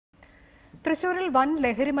തൃശൂരിൽ വൻ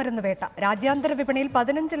ലഹരിമരുന്ന് വേട്ട. രാജ്യാന്തര വിപണിയിൽ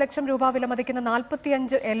 15 ലക്ഷം രൂപ വിലമതിക്കുന്ന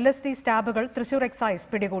 45 LSD സ്റ്റാബുകൾ തൃശൂർ എക്സൈസ്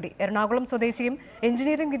പിടികൂടി. എറണാകുളം സ്വദേശിയും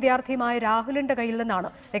എഞ്ചിനീയറിംഗ് വിദ്യാർത്ഥിയുമായ രാഹുലിന്റെ കയ്യിൽ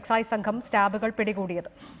നിന്നാണ് എക്സൈസ് സംഘം സ്റ്റാബുകൾ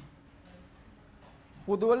പിടികൂടിയത്.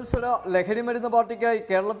 പുതുവത്സര ലഹരിമരുന്ന് പാർട്ടിക്കായി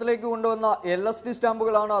കേരളത്തിലേക്ക് കൊണ്ടുവന്ന LSD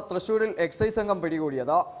സ്റ്റാമ്പുകളാണ് തൃശൂരിൽ എക്സൈസ് സംഘം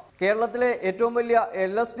പിടികൂടിയത്. കേരളത്തിലെ ഏറ്റവും വലിയ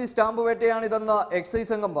LSD സ്റ്റാമ്പ് വേട്ടയാണിതെന്ന് എക്സൈസ്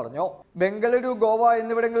സംഘം പറഞ്ഞു. ബംഗളൂരു, ഗോവ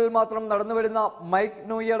എന്നിവിടങ്ങളിൽ മാത്രം നടന്നുവരുന്ന മൈക്ക്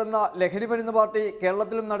ന്യൂ ഇയർ എന്ന ലഹരിമരുന്ന് പാർട്ടി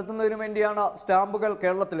കേരളത്തിലും നടത്തുന്നതിനു വേണ്ടിയാണ് സ്റ്റാമ്പുകൾ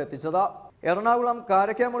കേരളത്തിലെത്തിച്ചത്. എറണാകുളം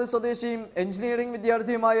കാരക്കാമുറി സ്വദേശിയും engineering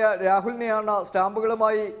വിദ്യാർത്ഥിയുമായ രാഹുലിനെയാണ്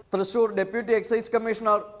സ്റ്റാമ്പുകളുമായി Thrissur deputy excise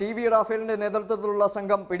commissioner TV റാഫേലിന്റെ നേതൃത്വത്തിലുള്ള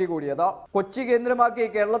സംഘം പിടികൂടിയത്. കൊച്ചി കേന്ദ്രമാക്കി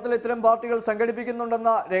കേരളത്തിൽ ഇത്തരം പാർട്ടികൾ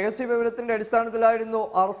സംഘടിപ്പിക്കുന്നുണ്ടെന്ന രഹസ്യ വിവരത്തിന്റെ അടിസ്ഥാനത്തിലായിരുന്നു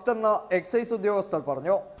അറസ്റ്റെന്ന് എക്സൈസ് ഉദ്യോഗസ്ഥർ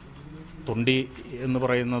പറഞ്ഞു. തൊണ്ടി എന്ന്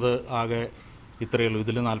പറയുന്നത് ആകെ ഇത്രയുള്ളൂ.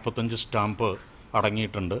 ഇതിൽ 45 സ്റ്റാമ്പ്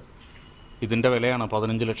അടങ്ങിയിട്ടുണ്ട്. ഇതിൻ്റെ വിലയാണ്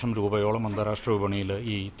 15 ലക്ഷം രൂപയോളം അന്താരാഷ്ട്ര വിപണിയിൽ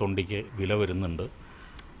ഈ തൊണ്ടിക്ക് വില വരുന്നുണ്ട്.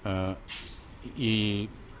 ഈ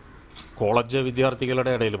കോളേജ്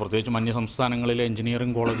വിദ്യാർത്ഥികളുടെ ഇടയിൽ, പ്രത്യേകിച്ചും അന്യ സംസ്ഥാനങ്ങളിലെ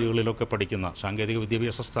എഞ്ചിനീയറിംഗ് കോളേജുകളിലൊക്കെ പഠിക്കുന്ന, സാങ്കേതിക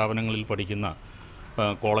വിദ്യാഭ്യാസ സ്ഥാപനങ്ങളിൽ പഠിക്കുന്ന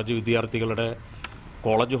കോളേജ് വിദ്യാർത്ഥികളുടെ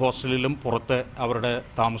കോളേജ് ഹോസ്റ്റലിലും പുറത്തെ അവരുടെ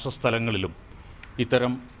താമസ സ്ഥലങ്ങളിലും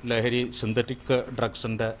ഇത്തരം ലഹരി സിന്തറ്റിക്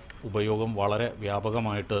ഡ്രഗ്സിൻ്റെ ഉപയോഗം വളരെ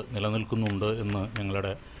വ്യാപകമായിട്ട് നിലനിൽക്കുന്നുണ്ട് എന്ന്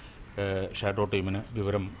ഞങ്ങളുടെ ഷാഡോ ടീമിന്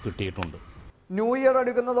വിവരം കിട്ടിയിട്ടുണ്ട്. ന്യൂ ഇയർ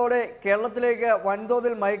അടുക്കുന്നതോടെ കേരളത്തിലേക്ക്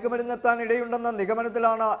വൻതോതിൽ മയക്കുമരുന്നെത്താൻ ഇടയുണ്ടെന്ന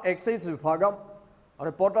നിഗമനത്തിലാണ് എക്സൈസ് വിഭാഗം.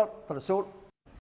 റിപ്പോർട്ടർ, തൃശൂർ.